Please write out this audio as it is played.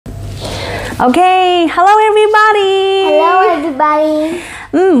Okay, hello everybody. Hello everybody.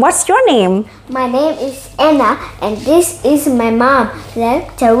 What's your name? My name is Anna and this is my mom,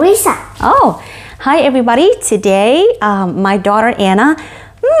 Teresa. Oh, hi everybody. Today, my daughter Anna.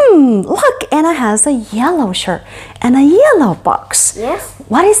 Look, Anna has a yellow shirt and a yellow box. Yes.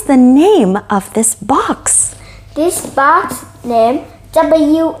 What is the name of this box? This box named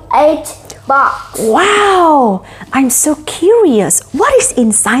WH box. Wow, I'm so curious. What is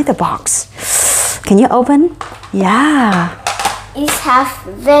inside the box? Can you open? Yeah. It has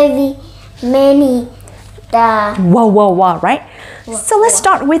very many Whoa, right? So let's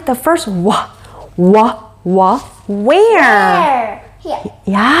start with the first where? Where? Here.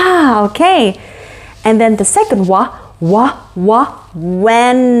 Yeah, okay. And then the second when.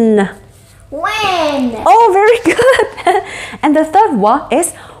 When? Oh, very good. And the third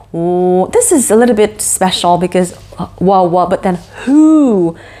is, this is a little bit special because but then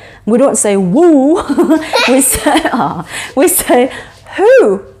who. We don't say woo. we say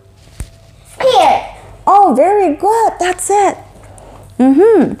who. Here. Oh, very good. That's it.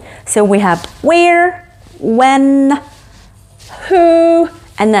 So we have where, when, who,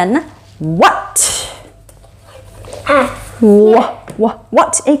 and then what.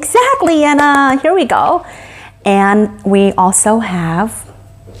 What exactly, Anna? Here we go. And we also have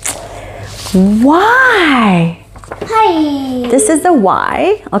why. Hi. This is the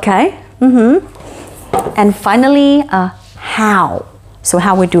why, okay? And finally, how. So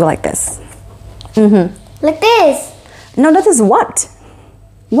how we do like this. Like this. No, that is what.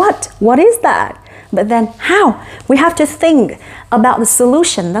 What is that? But then how? We have to think about the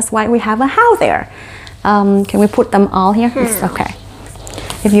solution. That's why we have a how there. Can we put them all here? It's okay.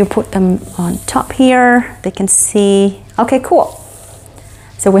 If you put them on top here, they can see. Okay, cool.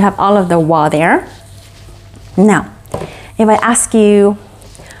 So we have all of the wa there. Now, if I ask you,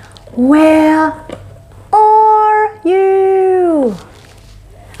 where are you?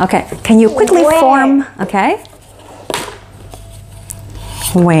 Okay, can you quickly form, okay?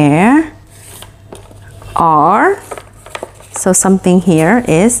 Where are, so something here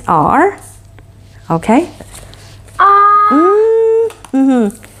is are, okay?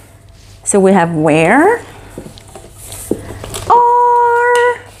 So we have where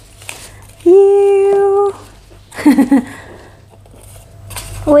are you?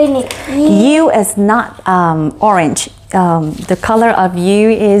 We need You is not orange. The color of you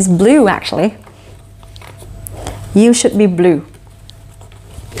is blue actually. You should be blue.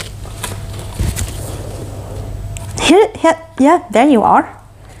 Here, yeah, there you are.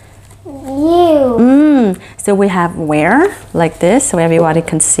 you. So we have where, like this, so everybody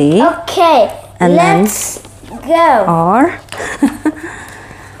can see. Okay, And let's go. Are.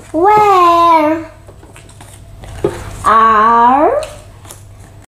 Where are